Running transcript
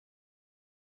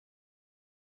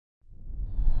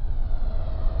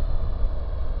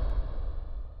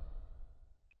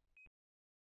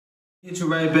Hit you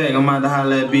right back. I'm about to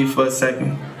holler at B for a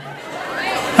second.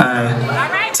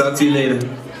 Alright. Talk to you later.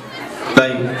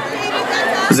 Like,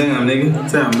 Zam, nigga.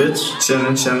 Zam, bitch.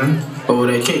 Chillin'. Over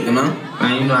that cake, man.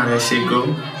 Man, you know how that shit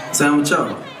go. Zam with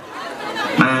y'all.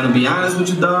 Man, to be honest with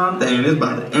you, dog, damn, this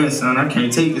about to end, son. I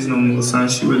can't take this no more, son.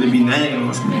 She really be nagging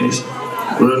on some bitch.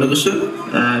 Real nigga shit?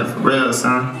 Yeah, for real,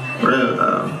 son. For real,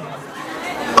 dog.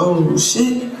 Oh,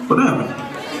 shit. What happened?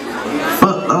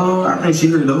 Fuck, dog. I think she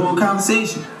heard the whole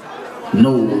conversation.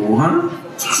 No, huh?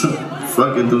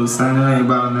 Fuck it, dude, son. It ain't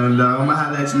about nothing, dog. I'ma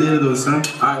holler at you later, though, son.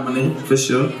 Alright, my nigga. For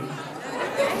sure.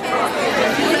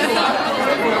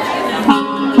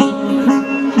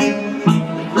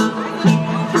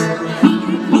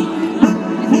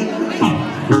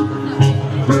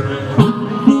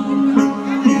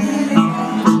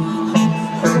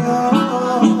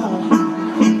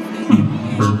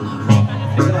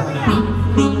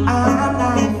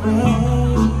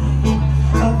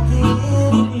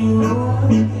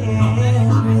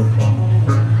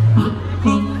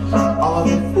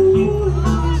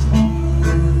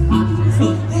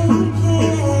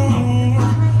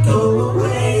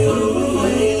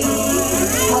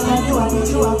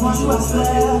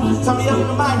 Turn me up in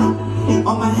the mic,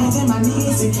 on my hands and my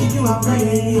knees to keep you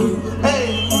outrageous. Hey.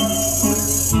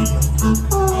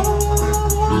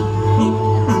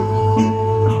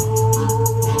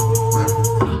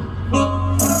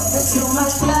 Too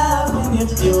much love when you're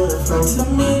beautiful to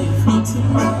me.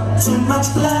 Too much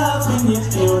love when you're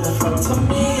beautiful to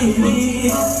me.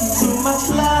 Too much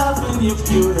love when you're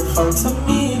beautiful to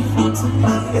me.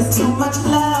 It's too much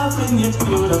love when you're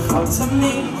beautiful to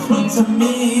me. To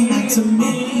me, to me, to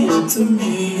me, to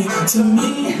me, to me,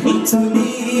 to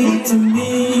me, to me, to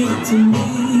me, to me,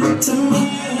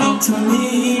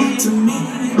 to me,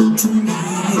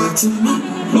 to me,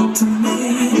 to me,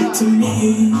 to me,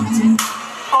 to me.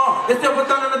 It's silver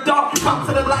thrown in the dark, come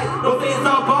to the light. No saying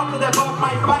all bark, cause that bark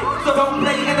might fight. So don't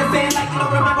play in the sand like you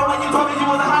don't remember when you told me you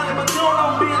was a honey, but you don't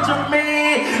know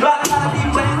Benjamin. Lot of deep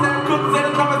chains and cooks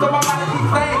and trumpets, so I'm out of deep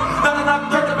fame. Done enough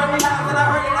church of every line that I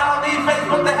heard it. I don't need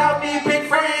Facebook to help me pick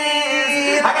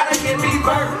friends. I gotta get me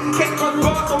first. Can't trust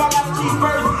bars, so I gotta cheat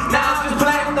first. Now I'm just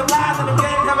playing with the lies and the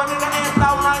game. Have a nigga ass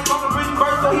out, now he's gonna bring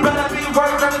first. So he better be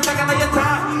worth every second of your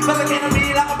time. Cause I can't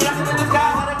be like a blessing in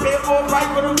disguise. I done paid for a price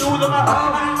for them dudes in my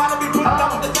heart.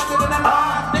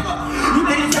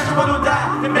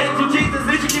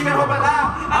 Hope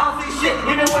alive. I don't see shit,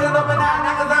 even with an open eye.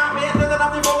 Now cause I'm in, there's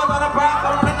nothing focused on the prize. I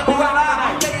don't let the who I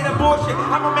lie. They ain't a bullshit.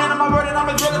 I'm a man of my word and I'm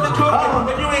as real as the cook.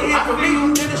 If you ain't here for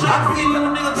me, then the shit I see you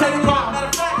niggas take it off.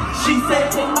 Matter of fact, She said,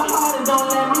 take my heart and don't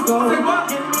let me go. Say what?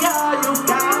 Give me all you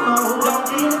got, oh, don't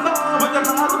be involved. With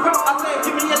the mother bro, I say,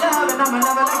 Give me your love and I'ma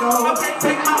never let go. Okay,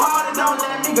 Take my heart and don't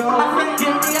let me go. I say,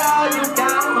 Give me all you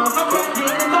got, oh, don't be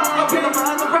involved. Okay. With the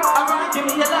mother bro, give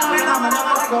me your love and I'ma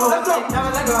never let go. Let's go. Never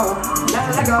let go,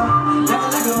 never let go, never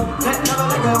let go, never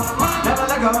let go, never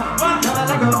let go, never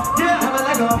let go, never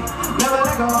let go, never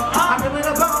let go. I'm in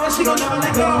the bone and she gon' never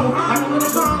let go. I'm in the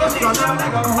song and she gon' never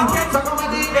let go. I can't talk on my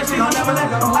dick and she gon' never let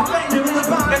go. I can't in the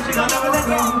bone and she gon' never let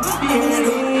go.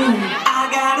 Yeah, I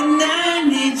got a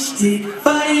 9-inch stick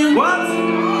for you. What?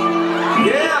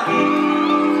 Yeah.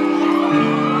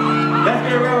 Let's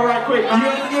get real right quick. You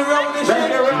ready to get real with this shit? Let's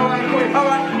get real right quick.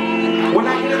 Alright. When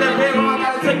I get in that bedroom, I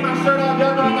gotta take my shirt off.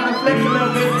 Y'all know I gotta flex a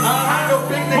little bit. I ain't no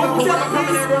big nigga, but when I come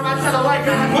in that room, I tell her like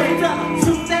her. What you tell her?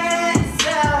 To dance,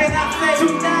 And I say, to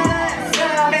dance,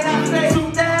 and I say, to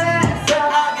dance.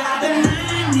 I got a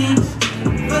 9-inch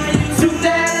for you. to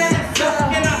dance.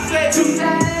 And I say, To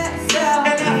dance,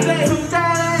 and I say, to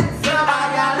dance. I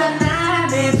got a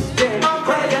 9-inch stick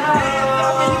for you.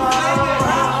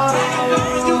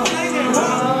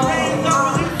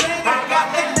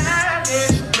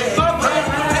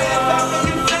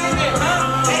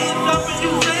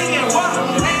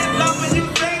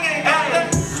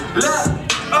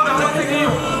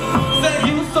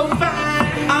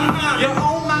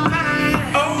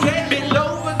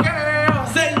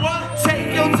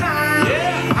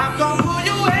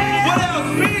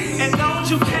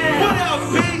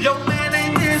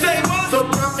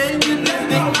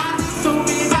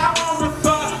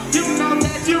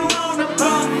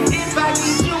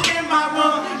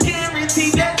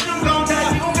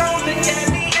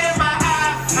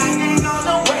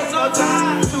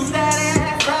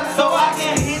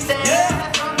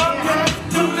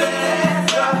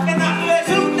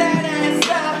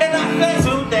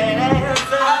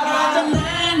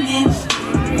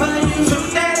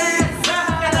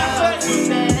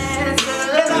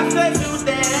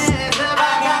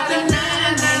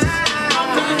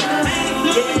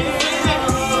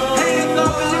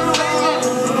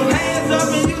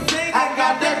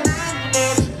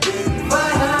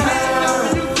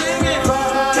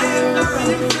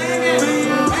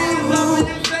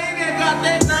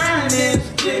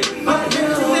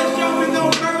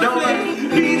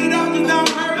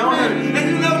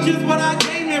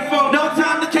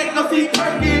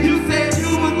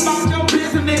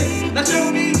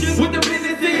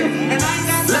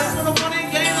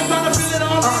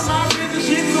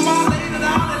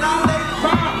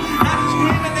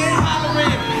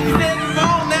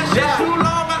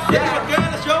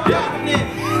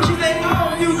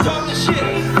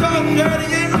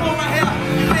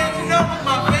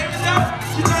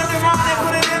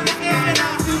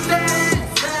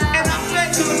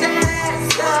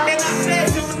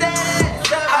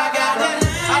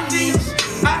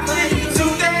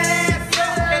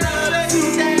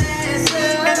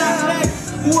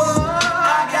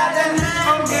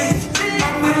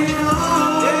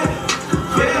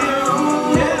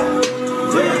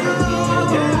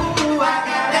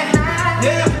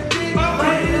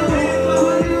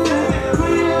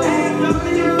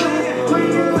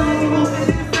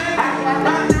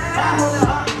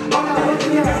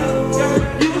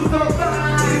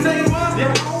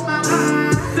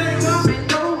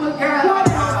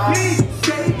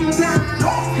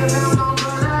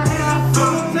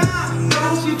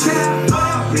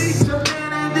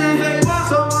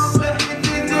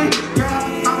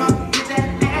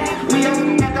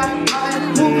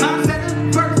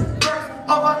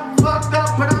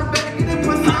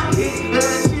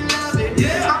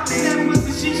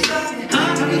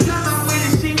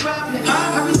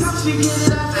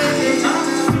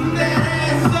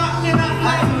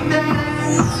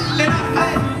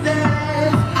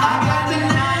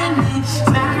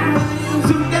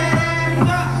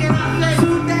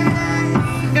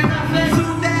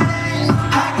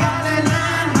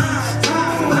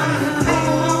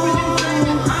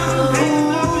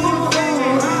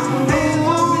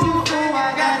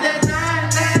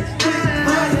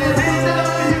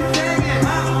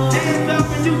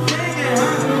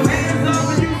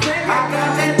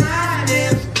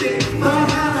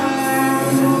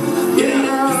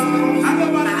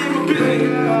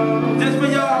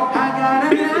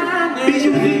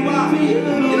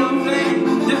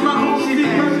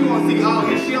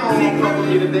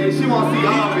 She wanna see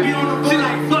Alsin. She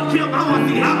like, fuck him, I wanna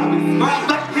see Alsin. Right?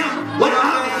 Fuck him. What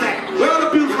Alsin at? Where all the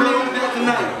beautiful ladies at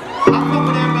tonight? I fuck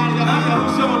with everybody up here who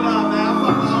show love, man. I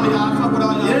fuck with all y'all. I fuck with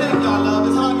all y'all. Thank y'all, love.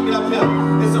 It's hard to get up here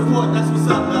and support. That's what's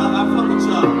up, love. I fuck with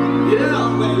y'all. Yeah.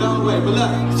 Long way. But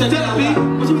look, check it out, B.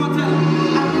 What you wanna tell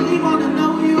them? I really wanna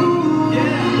know you. Yeah.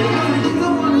 They really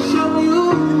wanna show you.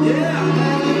 Yeah.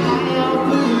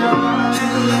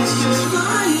 And let's just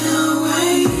fly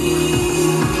away.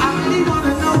 I really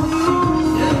wanna know you.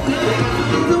 Yeah.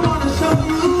 I wanna show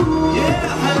you.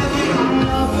 Yeah.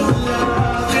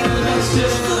 And let's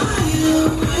just fly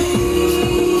away.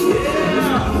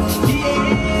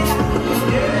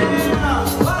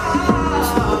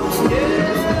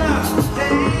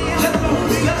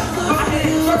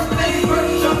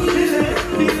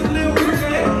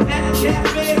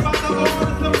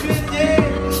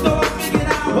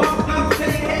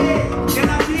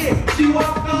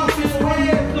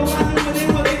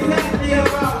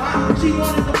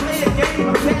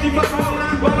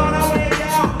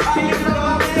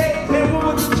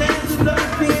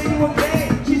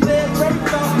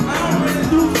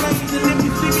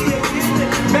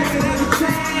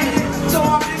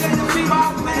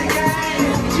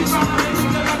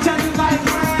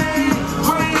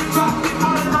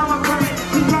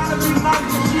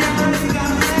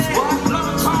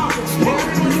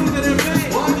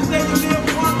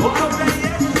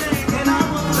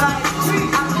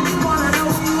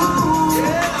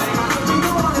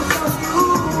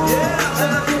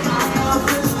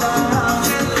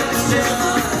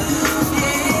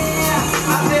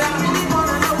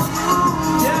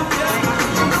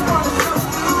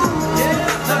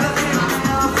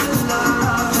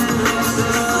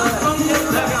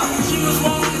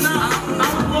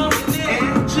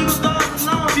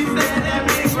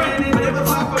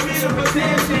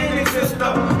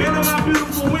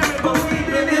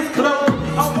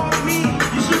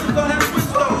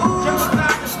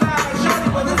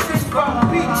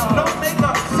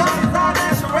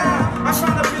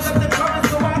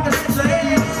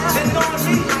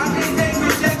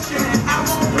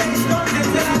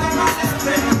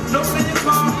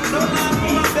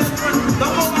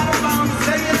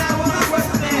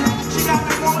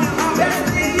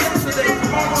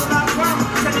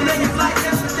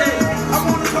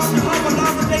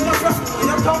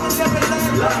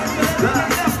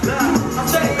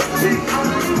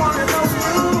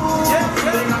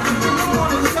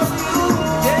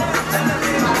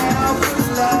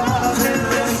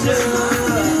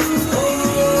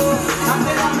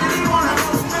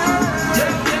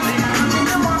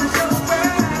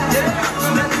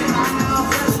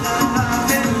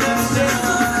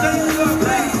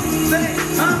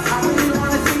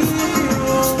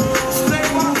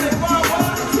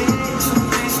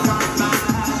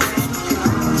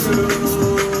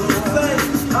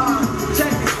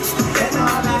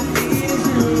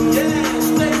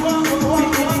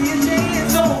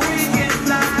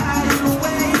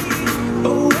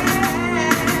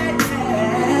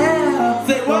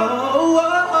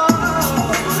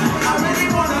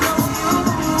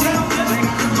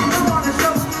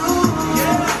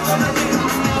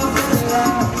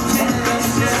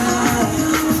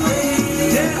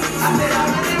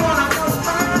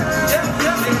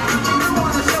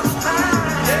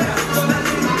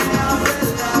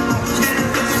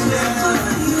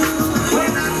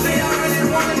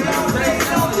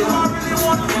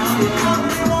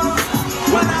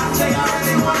 When I say I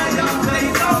really wanna, y'all say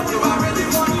no. You I really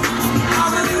want, I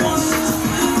really want.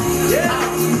 Yeah,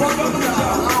 fuck up with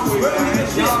y'all. Real nigga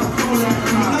shit.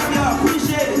 Love y'all,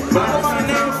 appreciate it. But I go by the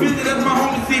name of Buzy, that's my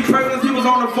homie C.Perkins. He was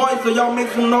on The Voice, so y'all make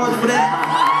some noise for that.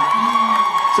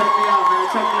 Check me out, man.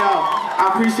 Check me out. I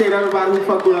appreciate everybody who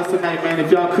fucked with us tonight, man. If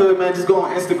y'all could, man, just go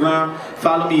on Instagram.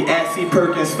 Follow me at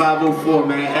C.Perkins504,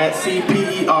 man. At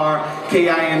C.Perkins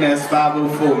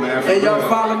 504, man. And y'all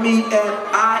follow me at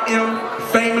I Am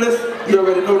Famous. You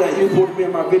already know that. You supposed to be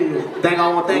in my video. Thank I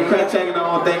want to thank Craig Checking. I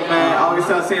want to thank, man. Always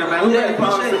tell Sam, man. Who ready for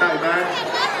us tonight, man?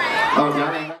 Oh,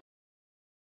 y'all ain't